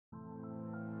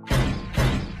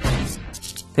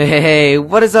Hey,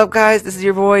 what is up guys? This is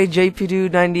your boy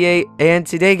JP298 and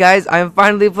today guys, I am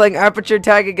finally playing Aperture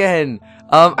Tag again.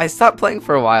 I stopped playing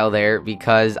for a while there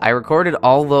because I recorded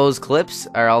all those clips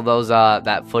or all those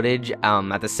that footage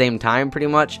at the same time pretty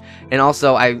much, and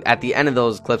also at the end of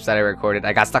those clips that I recorded,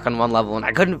 I got stuck on one level and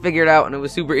I couldn't figure it out and it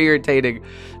was super irritating.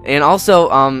 And also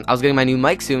I was getting my new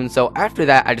mic soon, so after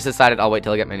that I just decided I'll wait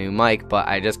till I get my new mic, but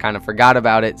I just kind of forgot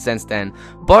about it since then.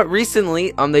 But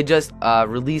recently they just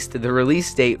released the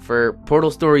release date for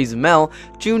Portal Stories Mel,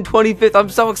 June 25th. I'm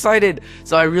so excited.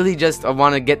 So I really just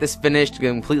want to get this finished,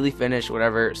 completely finished,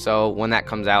 whatever. So when that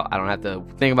comes out, I don't have to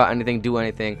think about anything, do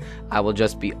anything. I will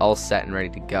just be all set and ready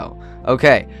to go.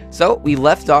 Okay, so we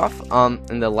left off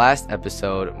in the last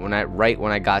episode right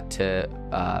when I got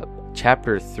to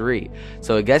chapter 3.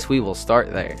 So I guess we will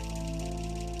start there.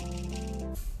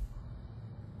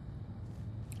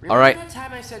 Remember Alright. that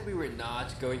time I said we were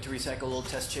not going to recycle old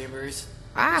test chambers?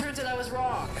 Turns out I was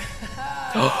wrong.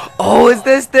 Oh, it's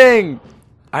this thing!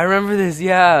 I remember this,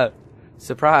 yeah.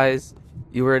 Surprise.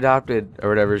 You were adopted, or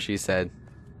whatever she said.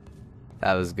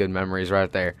 That was good memories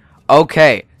right there.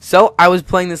 Okay, so I was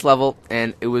playing this level,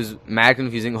 and it was mad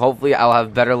confusing. Hopefully, I'll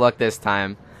have better luck this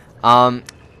time. I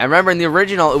remember in the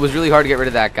original, it was really hard to get rid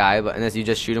of that guy, but unless you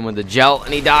just shoot him with the gel,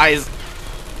 and he dies.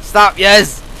 Stop,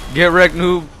 yes! Get wrecked,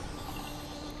 noob.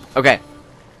 Okay,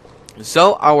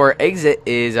 so our exit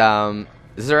is,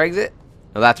 this is our exit?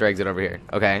 No, that's our exit over here.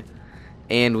 Okay.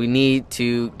 And we need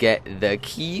to get the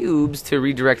cubes to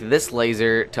redirect this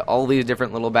laser to all these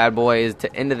different little bad boys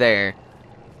to into there.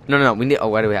 No, we need, oh,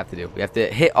 what do we have to do? We have to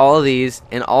hit all of these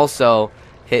and also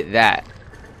hit that.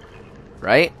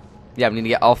 Right? Yeah, we need to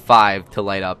get all 5 to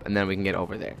light up and then we can get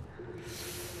over there.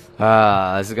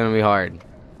 This is gonna be hard.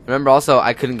 Remember also,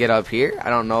 I couldn't get up here. I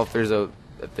don't know if there's a,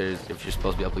 if you're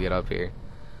supposed to be able to get up here.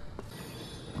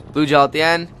 Blue gel at the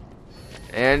end.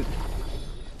 And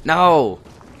no.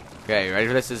 Okay, ready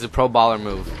for this? This is a pro baller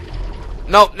move.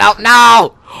 No.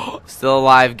 Still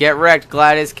alive. Get wrecked.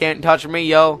 Gladys can't touch me,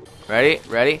 yo. Ready?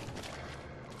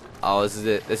 Oh, this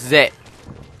is it.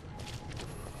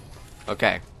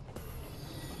 Okay.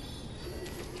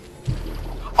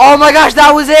 Oh my gosh,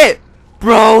 that was it!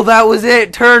 Bro, that was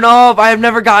it. Turn off. I have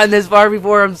never gotten this far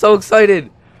before. I'm so excited.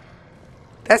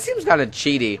 That seems kind of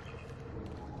cheaty.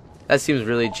 That seems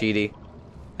really cheaty.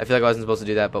 I feel like I wasn't supposed to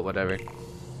do that, but whatever.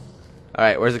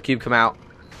 Alright, where's the cube come out?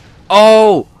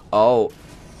 Oh!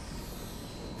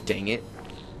 Dang it.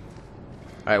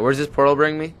 Alright, where's this portal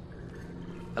bring me?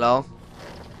 Hello?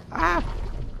 Oh,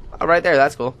 right there,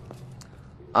 that's cool.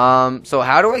 So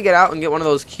how do I get out and get one of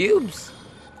those cubes?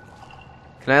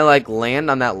 Can I, like, land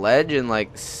on that ledge and,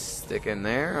 like, stick in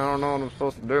there? I don't know what I'm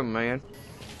supposed to do, man.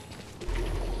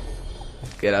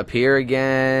 Get up here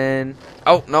again.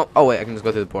 Oh, no. Oh, wait, I can just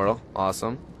go through the portal.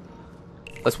 Awesome.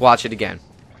 Let's watch it again.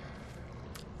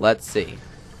 Let's see.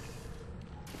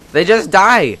 They just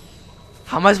die.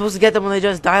 How am I supposed to get them when they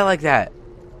just die like that?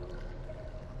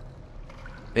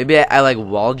 Maybe I like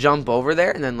wall jump over there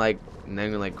and then like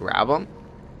grab them.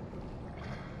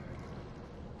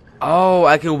 Oh,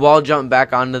 I can wall jump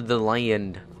back onto the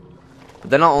land. But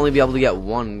then I'll only be able to get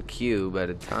 1 cube at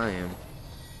a time.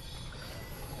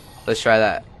 Let's try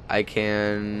that. I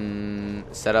can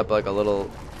set up like a little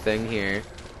thing here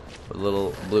with a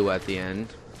little blue at the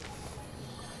end.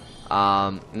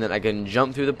 And then I can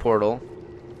jump through the portal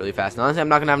really fast. And honestly, I'm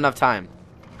not gonna have enough time.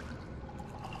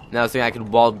 Now I was thinking I could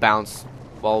wall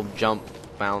jump,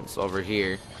 bounce over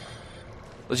here.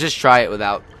 Let's just try it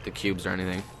without the cubes or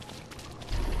anything.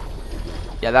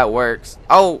 Yeah, that works.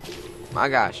 Oh my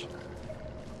gosh.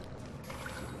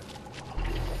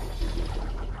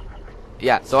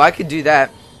 Yeah, so I could do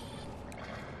that.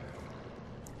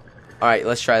 Alright,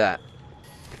 let's try that.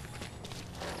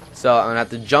 So I'm gonna have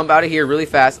to jump out of here really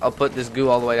fast. I'll put this goo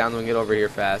all the way down so we can get over here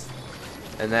fast.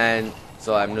 And then,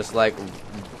 so I'm just like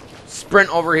sprint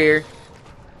over here,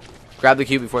 grab the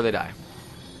cube before they die.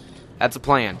 That's a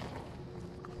plan.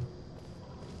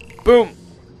 Boom.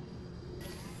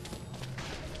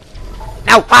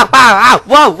 Ow, ow, ow, ow.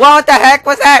 Whoa, what the heck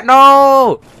was that?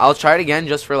 No. I'll try it again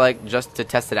just to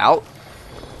test it out.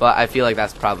 But I feel like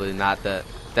that's probably not the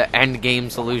end game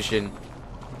solution.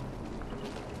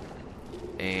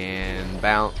 And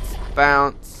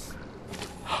bounce.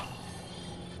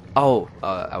 Oh,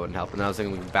 that wouldn't help. And I was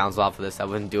thinking we could bounce off of this. That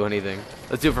wouldn't do anything.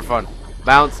 Let's do it for fun.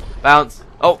 Bounce.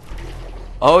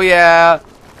 Oh yeah.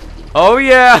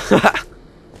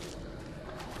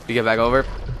 We get back over.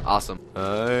 Awesome.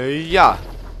 Yeah.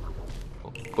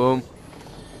 Boom.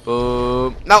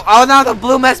 No. Oh no, the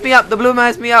blue messed me up.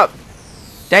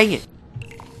 Dang it.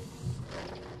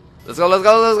 Let's go. No.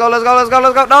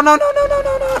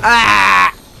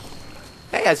 Ah!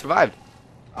 Hey, I survived.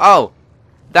 Oh,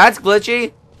 that's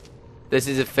glitchy. This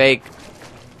is a fake.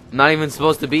 I'm not even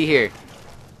supposed to be here.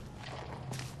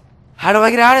 How do I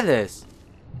get out of this?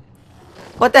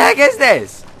 What the heck is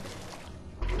this?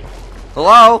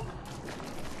 Hello?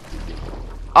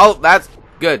 Oh, that's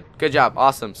good. Good job.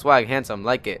 Awesome. Swag. Handsome.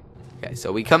 Like it. Okay,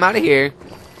 so we come out of here.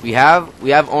 We have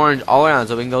orange all around,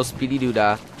 so we can go speedy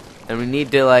doo-dah. And we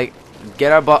need to, like,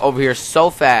 get our butt over here so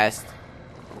fast.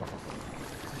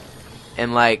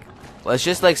 And, like, let's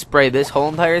just, like, spray this whole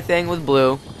entire thing with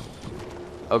blue.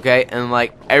 Okay, and,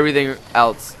 like, everything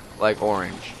else, like,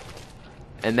 orange.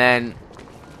 And then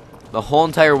the whole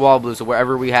entire wall blue, so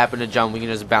wherever we happen to jump, we can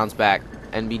just bounce back.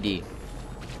 NBD.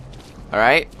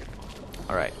 Alright?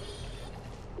 Alright.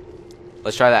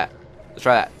 Let's try that. Let's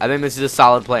try that. I think this is a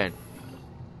solid plan.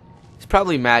 It's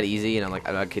probably mad easy, and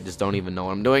I just don't even know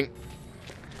what I'm doing.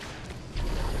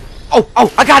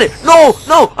 Oh, I got it!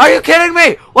 No, are you kidding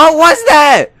me? What was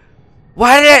that?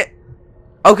 Why did it?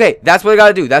 Okay, that's what I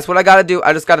gotta do. That's what I gotta do.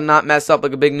 I just gotta not mess up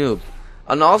like a big noob.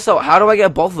 And also, how do I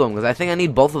get both of them? Because I think I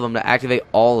need both of them to activate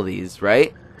all of these,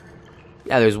 right?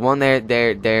 Yeah, there's one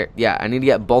there. Yeah, I need to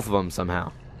get both of them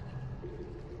somehow.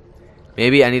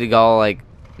 Maybe I need to go, like,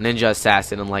 ninja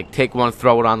assassin and, like, take one,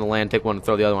 throw it on the land, take one,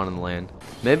 throw the other one on the land.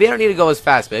 Maybe I don't need to go as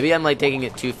fast. Maybe I'm, like, taking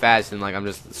it too fast and, like, I'm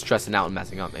just stressing out and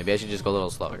messing up. Maybe I should just go a little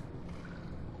slower.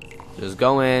 Just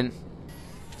go in,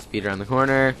 speed around the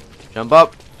corner, jump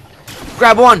up,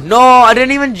 grab one. No, I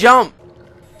didn't even jump.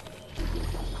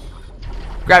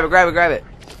 Grab it.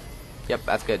 Yep,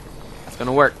 that's good. That's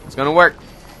gonna work. It's gonna work.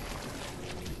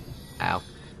 Ow.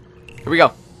 Here we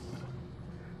go.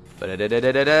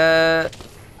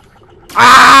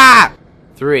 Ah!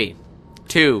 3,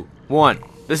 2, 1.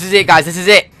 This is it, guys. This is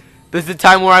it. This is the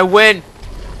time where I win.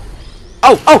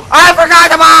 Oh! I forgot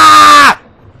the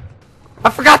I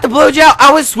forgot the blue gel.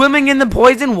 I was swimming in the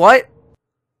poison. What?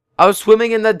 I was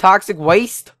swimming in the toxic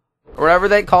waste, or whatever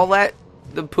they call that.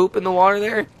 The poop in the water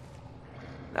there.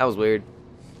 That was weird.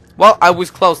 Well, I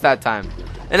was close that time.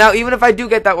 And now, even if I do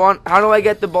get that one, how do I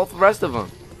get the both rest of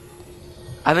them?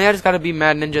 I think I just gotta be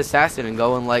Mad Ninja Assassin and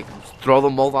go and, like, throw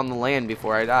them both on the land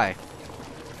before I die.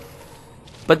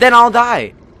 But then I'll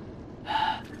die.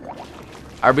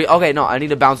 Okay, no, I need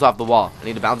to bounce off the wall. I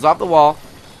need to bounce off the wall,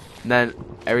 and then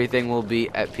everything will be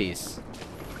at peace.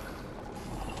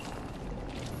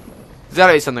 There's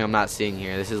gotta be something I'm not seeing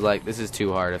here. This is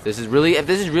too hard. If this is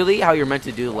really how you're meant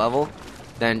to do the level,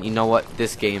 then you know what?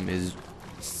 This game is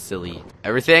silly.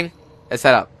 Everything is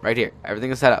set up right here. Everything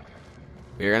is set up.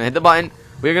 We're gonna hit the button.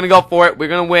 We're gonna go for it. We're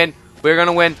gonna win. We're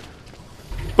gonna win.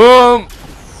 Boom!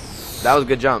 That was a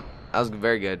good jump. That was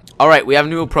very good. All right, we have a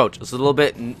new approach. It's a little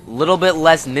bit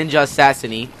less ninja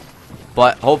assassin-y,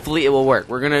 but hopefully it will work.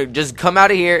 We're gonna just come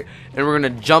out of here and we're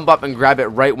gonna jump up and grab it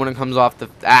right when it comes off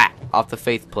the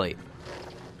faith plate.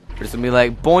 We're just gonna be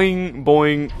like boing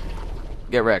boing,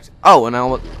 get wrecked. Oh, and I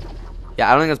don't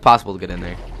think it's possible to get in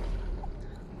there.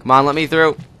 Come on, let me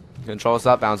through. Control,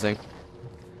 stop bouncing.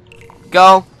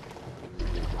 Go.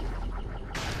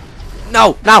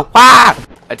 No. Ah!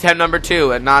 Attempt number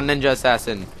 2 at non-ninja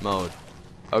assassin mode.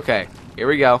 Okay, here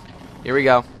we go.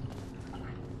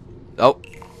 Oh,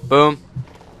 boom.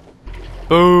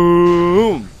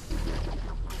 Boom.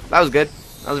 That was good.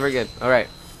 That was very good. All right,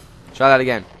 try that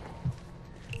again.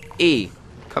 E,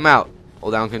 come out.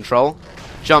 Hold down control.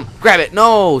 Jump. Grab it.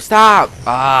 No, stop.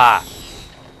 Ah.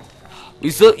 You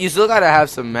still gotta have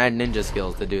some mad ninja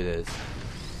skills to do this.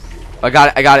 I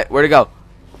got it. Where'd it go?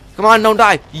 Come on, don't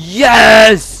die.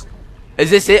 Yes! Is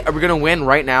this it? Are we gonna win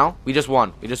right now? We just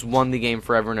won. We just won the game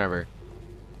forever and ever.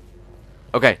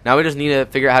 Okay, now we just need to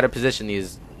figure out how to position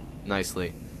these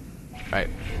nicely. Alright.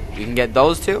 We can get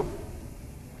those two.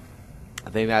 I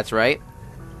think that's right.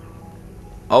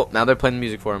 Oh, now they're playing the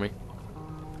music for me.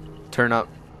 Turn up.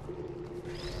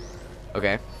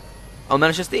 Okay. Oh, and then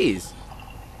it's just these.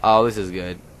 Oh, this is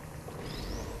good.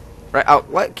 Right. Oh,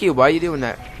 what? Cube, why are you doing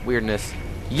that weirdness?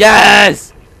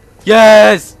 Yes!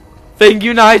 Yes! Thank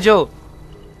you, Nigel!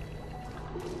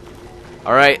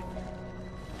 Alright.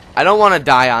 I don't want to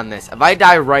die on this. If I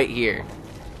die right here.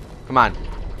 Come on.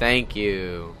 Thank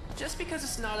you. Just because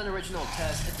it's not an original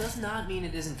test, it does not mean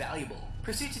it isn't valuable.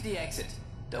 Proceed to the exit.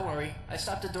 Don't worry, I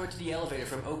stopped the door to the elevator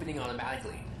from opening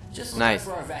automatically. Just look out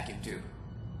for our vacuum tube.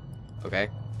 Okay.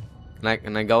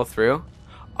 Can I go through?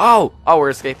 Oh, we're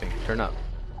escaping. Turn up.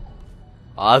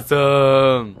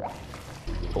 Awesome.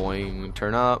 Boing.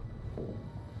 Turn up.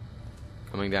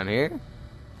 Coming down here.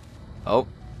 Oh.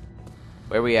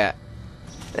 Where we at?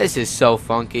 This is so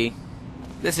funky.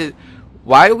 This is.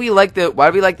 Why do we like the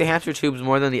hamster tubes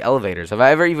more than the elevators? Have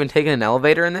I ever even taken an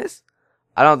elevator in this?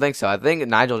 I don't think so. I think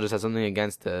Nigel just has something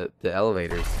against the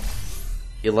elevators.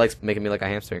 He likes making me like a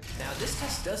hamster. Now, this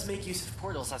test does make use of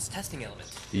portals as a testing element.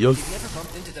 Yes. If you've never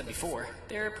bumped into them before,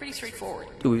 they're pretty straightforward.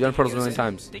 Dude, we've done portals a million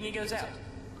times. Thingy goes out.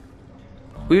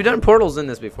 We've done portals in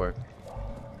this before.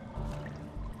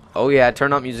 Oh yeah,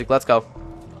 turn on music. Let's go.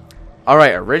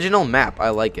 Alright, original map. I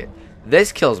like it.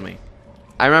 This kills me.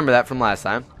 I remember that from last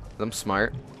time. I'm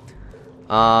smart.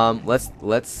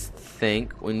 Let's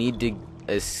think. We need to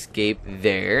escape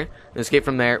there. To escape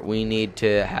from there, we need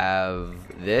to have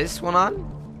this one on.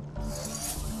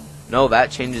 No,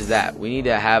 that changes that. We need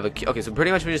to have a cube. Okay, so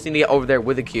pretty much we just need to get over there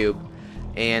with a cube,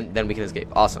 and then we can escape.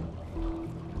 Awesome.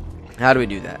 How do we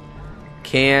do that?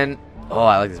 Oh,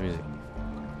 I like this music.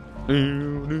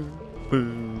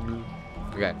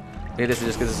 Okay. Maybe this is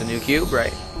just because it's a new cube,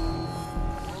 right?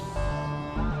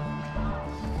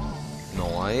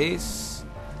 Nice.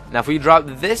 Now, if we drop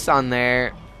this on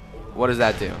there, what does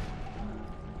that do?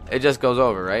 It just goes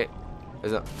over, right?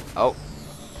 Is it? Oh,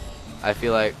 I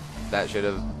feel like that should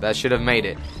have made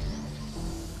it.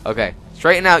 Okay,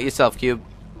 straighten out yourself, cube.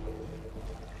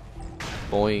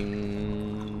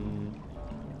 Boing.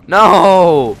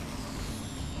 No.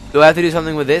 Do I have to do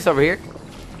something with this over here?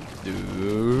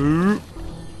 Do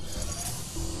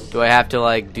I have to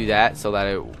like do that so that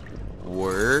it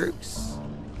works?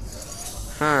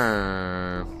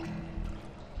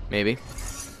 Maybe.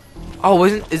 Oh,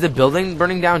 is the building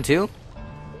burning down too?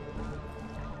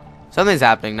 Something's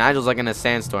happening. Nigel's like in a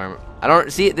sandstorm. I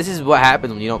don't see it. This is what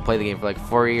happens when you don't play the game for like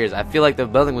 4 years. I feel like the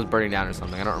building was burning down or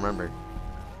something. I don't remember.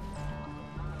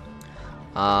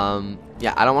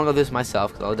 Yeah, I don't want to go this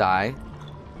myself because I'll die.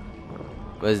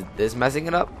 Was this messing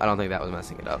it up? I don't think that was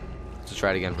messing it up. Let's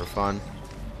try it again for fun.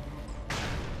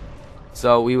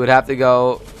 So we would have to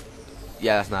go.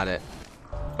 Yeah, that's not it.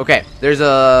 Okay, there's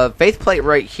a faith plate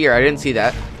right here. I didn't see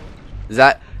that. Is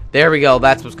that? There we go.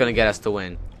 That's what's gonna get us to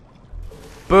win.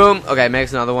 Boom. Okay,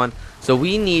 makes another one. So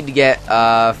we need to get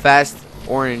fast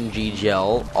orangey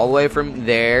gel all the way from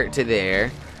there to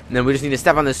there, and then we just need to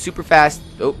step on this super fast.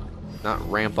 Oh, not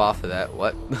ramp off of that.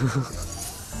 What?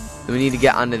 Then we need to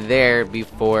get onto there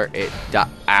before it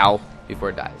before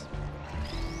it dies.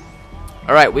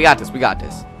 All right, we got this. We got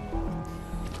this.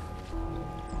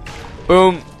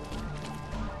 Boom.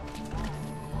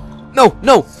 No,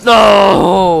 no,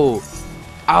 no!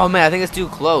 Oh man, I think it's too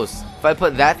close. If I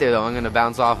put that there though, I'm gonna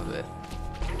bounce off of it.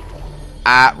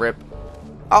 Ah, rip.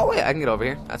 Oh wait, I can get over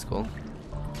here. That's cool.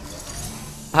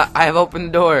 I have opened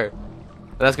the door.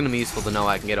 But that's gonna be useful to know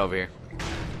I can get over here.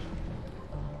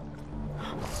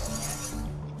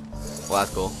 Well,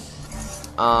 that's cool.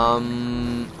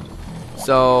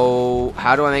 So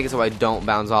how do I make it so I don't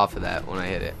bounce off of that when I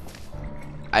hit it?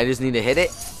 I just need to hit it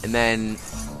and then.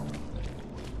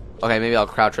 Okay, maybe I'll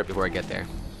crowd trip before I get there.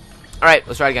 Alright,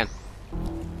 let's try it again.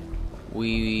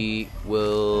 We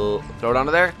will throw it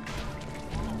onto there.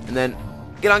 And then,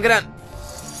 get on, get on.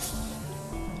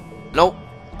 Nope.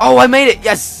 Oh, I made it,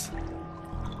 yes!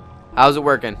 How's it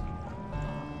working?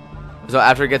 So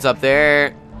after it gets up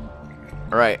there.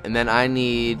 Alright, and then I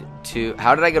need to,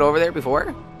 how did I get over there before?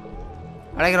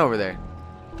 How did I get over there?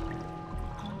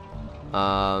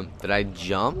 Did I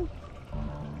jump?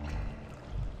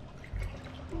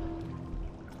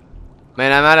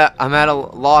 Man, I'm at a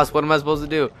loss. What am I supposed to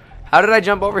do? How did I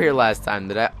jump over here last time?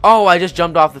 Did I? Oh, I just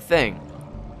jumped off the thing.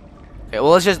 Okay,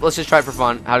 well let's just try it for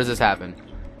fun. How does this happen?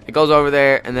 It goes over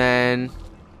there and then,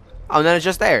 oh, and then it's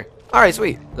just there. All right,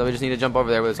 sweet. So we just need to jump over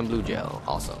there with some blue gel.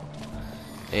 Awesome.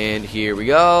 And here we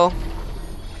go.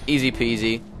 Easy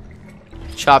peasy.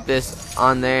 Chop this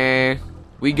on there.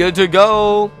 We good to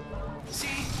go. See,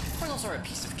 portals are a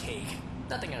piece of cake.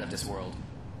 Nothing out of this world.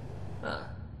 Huh.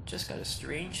 Just got a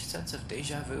strange sense of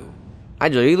deja vu.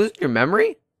 Nigel, you losing your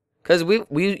memory? Cause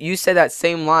you said that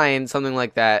same line, something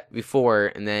like that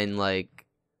before, and then like,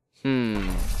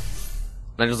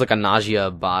 Nigel's like a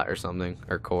nausea bot or something,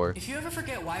 or core. If you ever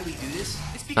forget why we do this,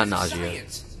 it's because Not of nausea.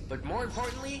 science. But more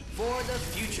importantly, for the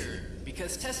future.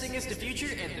 Because testing is the future,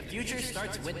 and the future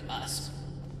starts with us.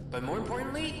 But more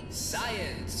importantly,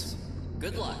 science.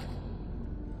 Good luck.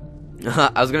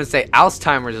 I was gonna say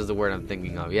Alzheimer's is the word I'm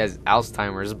thinking of. He has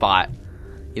Alzheimer's bot.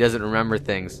 He doesn't remember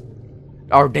things.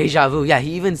 Or deja vu. Yeah,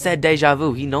 he even said deja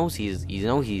vu. He knows he's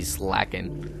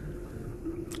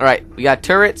slacking. All right, we got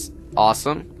turrets.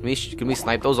 Awesome. Can we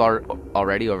snipe those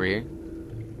already over here?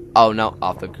 Oh no,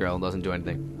 off the grill. Doesn't do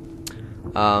anything.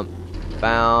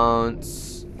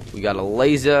 Bounce. We got a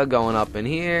laser going up in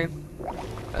here.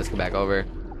 Let's go back over.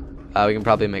 We can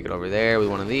probably make it over there with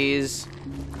one of these.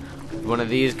 One of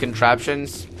these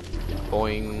contraptions.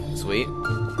 Boing. Sweet.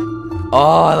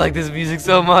 Oh, I like this music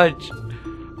so much.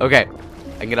 Okay.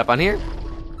 I can get up on here.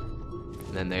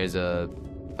 And then there's a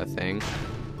thing.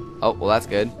 Oh, well, that's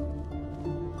good.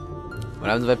 What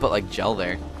happens if I put like gel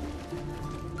there?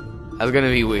 That's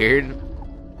gonna be weird.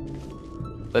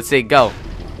 Let's see, go.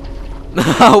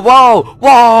 Whoa!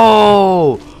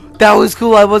 Whoa! That was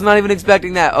cool. I was not even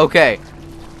expecting that. Okay.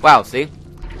 Wow, see?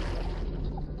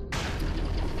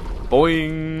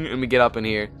 Boing! Let me get up in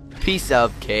here. Piece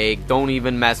of cake. Don't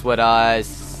even mess with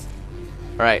us.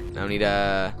 Alright, now we need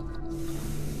a...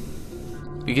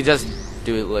 You could just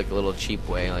do it like a little cheap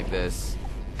way, like this.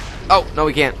 Oh, no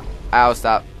we can't. Ow,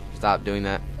 stop. Stop doing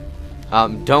that.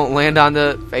 Don't land on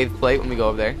the faith plate when we go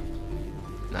over there.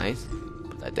 Nice.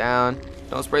 Put that down.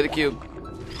 Don't spray the cube.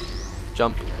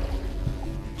 Jump.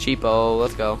 Cheapo.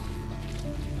 Let's go.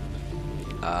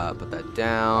 Put that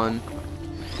down.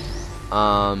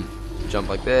 Jump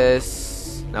like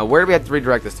this. Now, where do we have to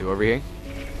redirect this to? Over here?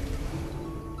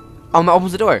 Oh, that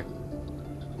opens the door.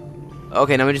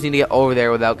 Okay, now we just need to get over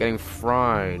there without getting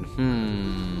fried.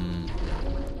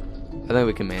 I think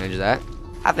we can manage that.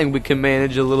 I think we can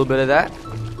manage a little bit of that.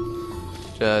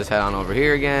 Just head on over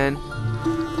here again.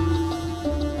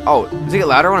 Oh, does it get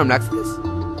louder when I'm next to this?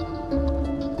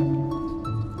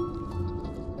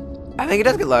 I think it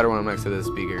does get louder when I'm next to this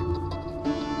speaker.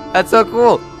 That's so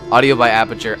cool. Audio by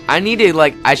Aperture. I need to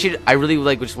like, I really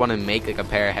like just want to make like a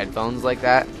pair of headphones like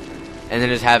that, and then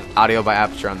just have Audio by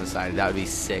Aperture on the side. That would be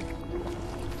sick.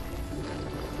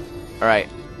 All right,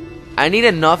 I need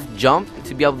enough jump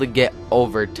to be able to get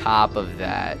over top of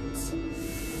that.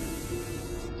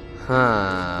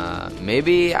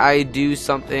 Maybe I do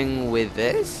something with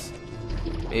this.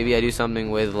 Maybe I do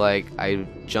something with like I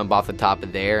jump off the top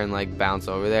of there and like bounce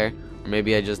over there. Or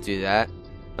maybe I just do that.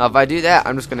 Now if I do that,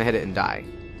 I'm just gonna hit it and die.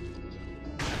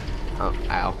 Oh,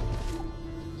 ow.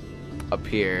 Up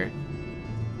here.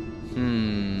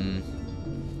 Yeah,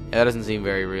 that doesn't seem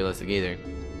very realistic either.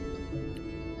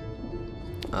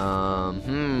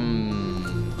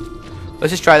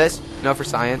 Let's just try this. No, for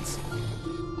science.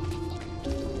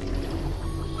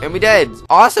 And we did.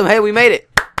 Awesome. Hey, we made it.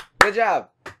 Good job.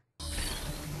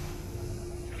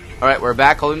 Alright, we're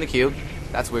back holding the cube.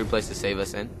 That's a weird place to save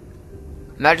us in.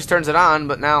 And that just turns it on,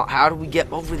 but now how do we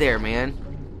get over there, man?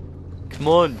 Come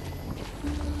on.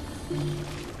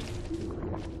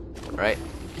 Alright.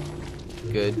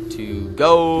 Good to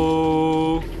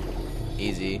go.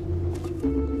 Easy.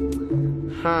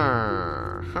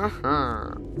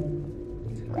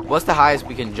 What's the highest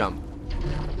we can jump?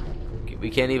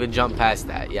 We can't even jump past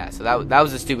that. Yeah, so that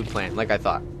was a stupid plan, like I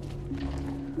thought.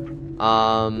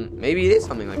 Maybe it is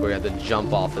something like where we have to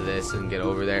jump off of this and get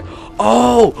over there.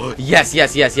 Oh, yes,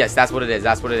 yes, yes, yes. That's what it is.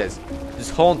 That's what it is. This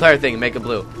whole entire thing, make it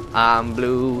blue. I'm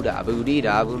blue, da boo dee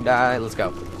da boo die. Let's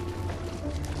go.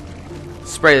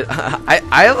 Spray.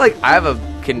 I have a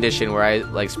condition where I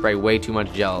like spray way too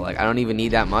much gel. Like I don't even need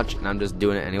that much, and I'm just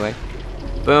doing it anyway.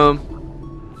 Boom.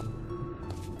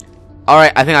 All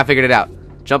right, I think I figured it out.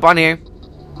 Jump on here.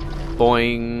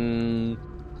 Boing.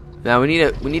 Now we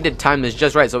need to time this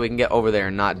just right so we can get over there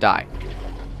and not die.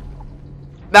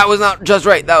 That was not just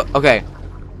right. Okay.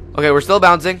 Okay, we're still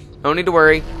bouncing. No need to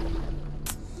worry.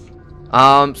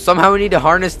 Somehow we need to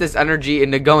harness this energy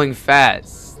into going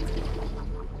fast.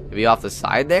 Maybe off the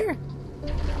side there?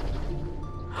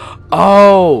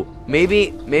 Oh,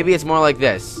 maybe it's more like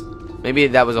this. Maybe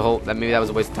that was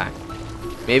a waste of time.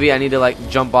 Maybe I need to like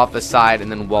jump off the side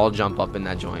and then wall jump up in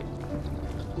that joint.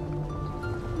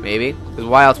 Maybe? Because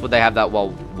why else would they have that wall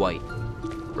white?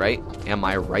 Right? Am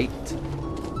I right?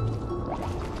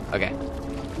 Okay.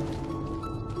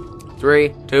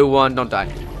 3, 2, 1, don't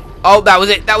die. Oh, that was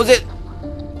it! That was it!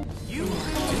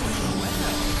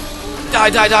 Die,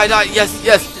 die, die, die! Yes,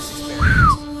 yes!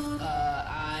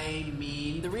 I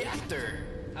mean the reactor.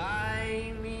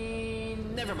 I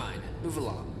mean... Never mind. Move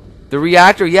along. The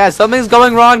reactor, yeah, something's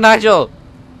going wrong, Nigel!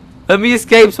 Let me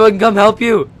escape so I can come help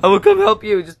you. I will come help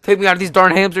you. Just take me out of these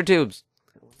darn hamster tubes.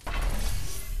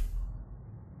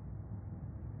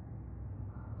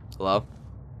 Hello?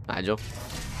 Nigel?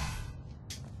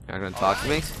 You're not gonna talk to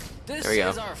me? This There we go.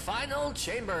 is our final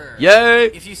chamber. Yay!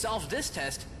 If you solve this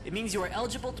test, it means you are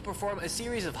eligible to perform a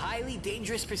series of highly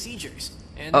dangerous procedures.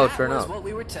 And that was what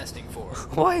we were testing for.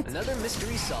 What? Another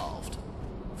mystery solved.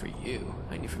 For you.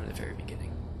 I knew from the very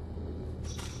beginning.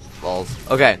 Balls.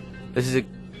 Okay. This is a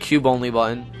cube only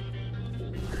button.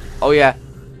 Oh yeah.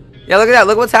 Yeah, look at that.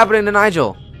 Look what's happening to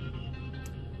Nigel.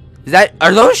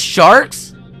 Are those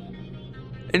sharks?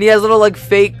 And he has little like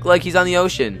fake, like he's on the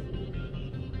ocean.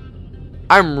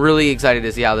 I'm really excited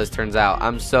to see how this turns out.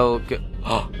 I'm so good.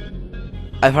 Oh,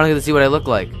 I finally get to see what I look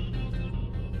like.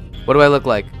 What do I look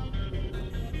like?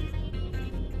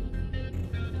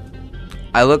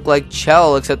 I look like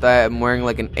Chell, except that I'm wearing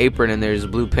like an apron and there's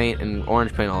blue paint and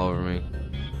orange paint all over me.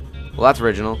 Well, that's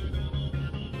original.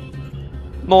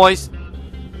 Noise.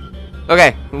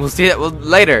 Okay, we'll see that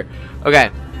later. Okay.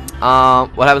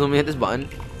 What happens when we hit this button?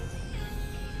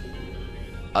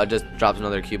 It just drops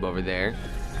another cube over there.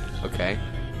 Okay.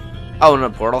 Oh, and a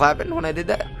portal happened when I did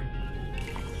that?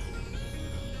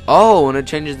 Oh, and it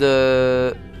changes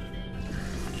the...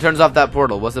 turns off that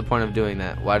portal. What's the point of doing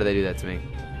that? Why do they do that to me?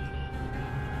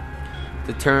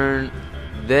 To turn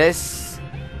this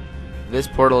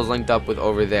portal is linked up with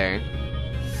over there.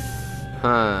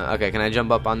 Huh. Okay, can I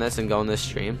jump up on this and go in this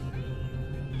stream?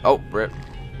 Oh, rip.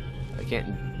 I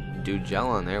can't do gel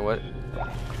on there. What?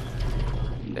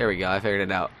 There we go. I figured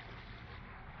it out.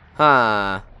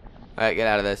 Huh. Alright, get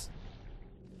out of this.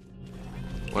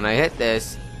 When I hit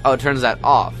this, oh, it turns that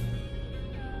off.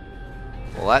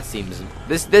 Well, that seems...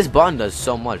 This button does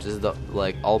so much. This is the,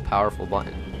 like, all-powerful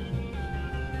button.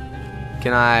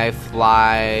 Can I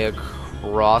fly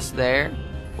across there?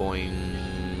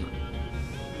 Boing.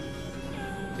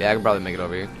 Yeah, I can probably make it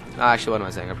over here. Oh, actually, what am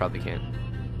I saying? I probably can't.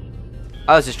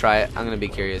 Oh, let's just try it. I'm gonna be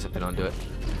curious if I don't do it.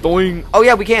 Boing. Oh,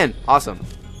 yeah, we can. Awesome.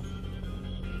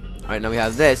 Alright, now we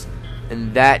have this.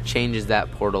 And that changes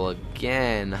that portal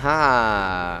again.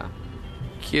 Ha.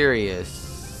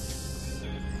 Curious.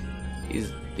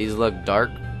 These look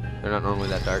dark. They're not normally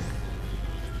that dark.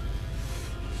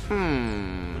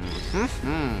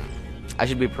 I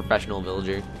should be a professional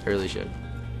villager. I really should.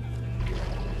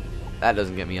 That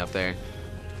doesn't get me up there.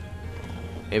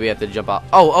 Maybe I have to jump off.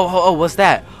 Oh, what's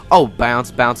that? Oh,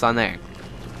 bounce on there.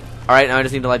 Alright, now I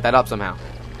just need to light that up somehow.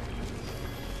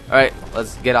 Alright,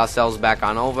 let's get ourselves back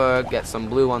on over. Get some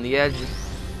blue on the edge.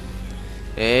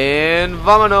 And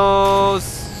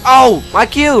vamonos! Oh, my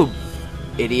cube!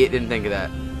 Idiot, didn't think of that.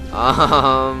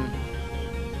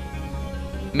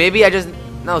 Maybe I just...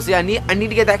 No, see, I need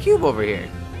to get that cube over here.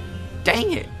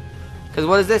 Dang it. Because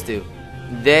what does this do?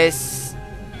 This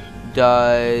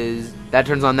does... That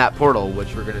turns on that portal,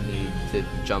 which we're going to need to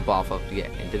jump off of to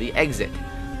get into the exit.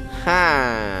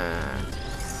 Huh.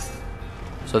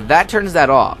 So that turns that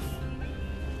off.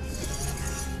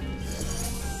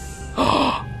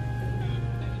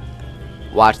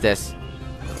 Watch this.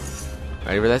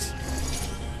 Ready for this?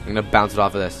 I'm gonna bounce it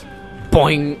off of this.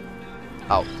 Boing!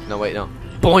 Oh, no, wait, no.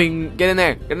 Boing! Get in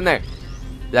there! Get in there!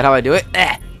 Is that how I do it?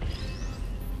 Eh.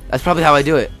 That's probably how I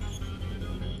do it.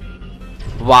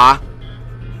 Wah!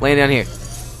 Land down here.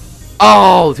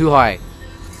 Oh, too high.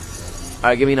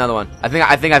 Alright, give me another one. I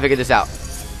think I figured this out.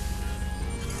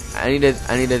 I need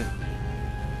to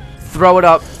throw it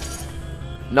up.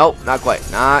 Nope, not quite.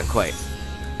 Not quite.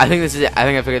 I think this is it. I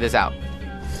think I figured this out.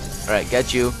 Alright,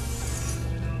 get you.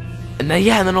 And then,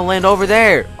 yeah, and then it'll land over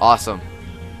there. Awesome.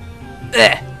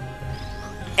 I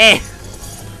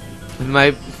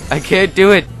can't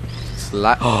do it.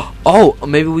 Oh,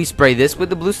 maybe we spray this with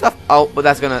the blue stuff? Oh, but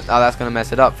that's gonna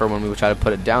mess it up for when we try to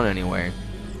put it down anywhere.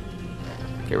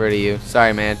 Get rid of you.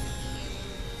 Sorry, man.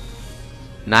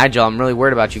 Nigel, I'm really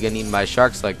worried about you getting eaten by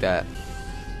sharks like that.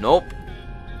 Nope.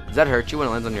 Does that hurt you when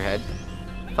it lands on your head?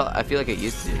 I feel like it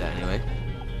used to do that anyway.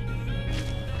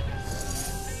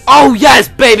 Oh, yes,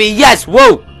 baby, yes,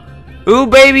 whoa! Ooh,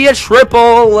 baby, a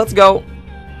triple, let's go.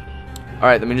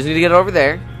 Alright, then we just need to get it over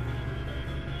there.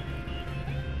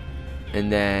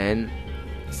 And then,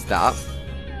 stop.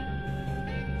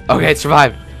 Okay, it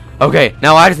survived. Okay,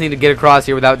 now I just need to get across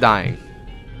here without dying.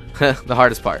 The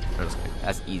hardest part. No, just kidding.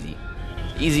 That's easy.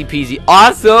 Easy peasy.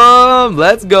 Awesome!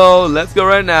 Let's go. Let's go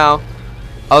right now.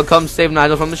 I'll come save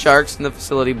Nigel from the sharks in the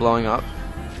facility blowing up.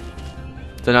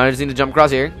 So now I just need to jump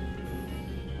across here.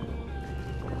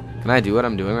 Can I do what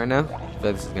I'm doing right now? I feel like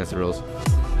this is against the rules.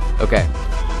 Okay.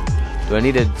 Do I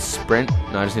need to sprint?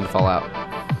 No, I just need to fall out.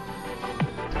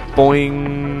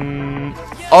 Boing.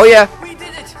 Oh, yeah. We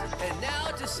did it! And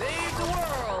now to save the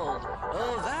world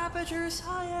of Aperture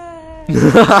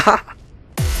Science!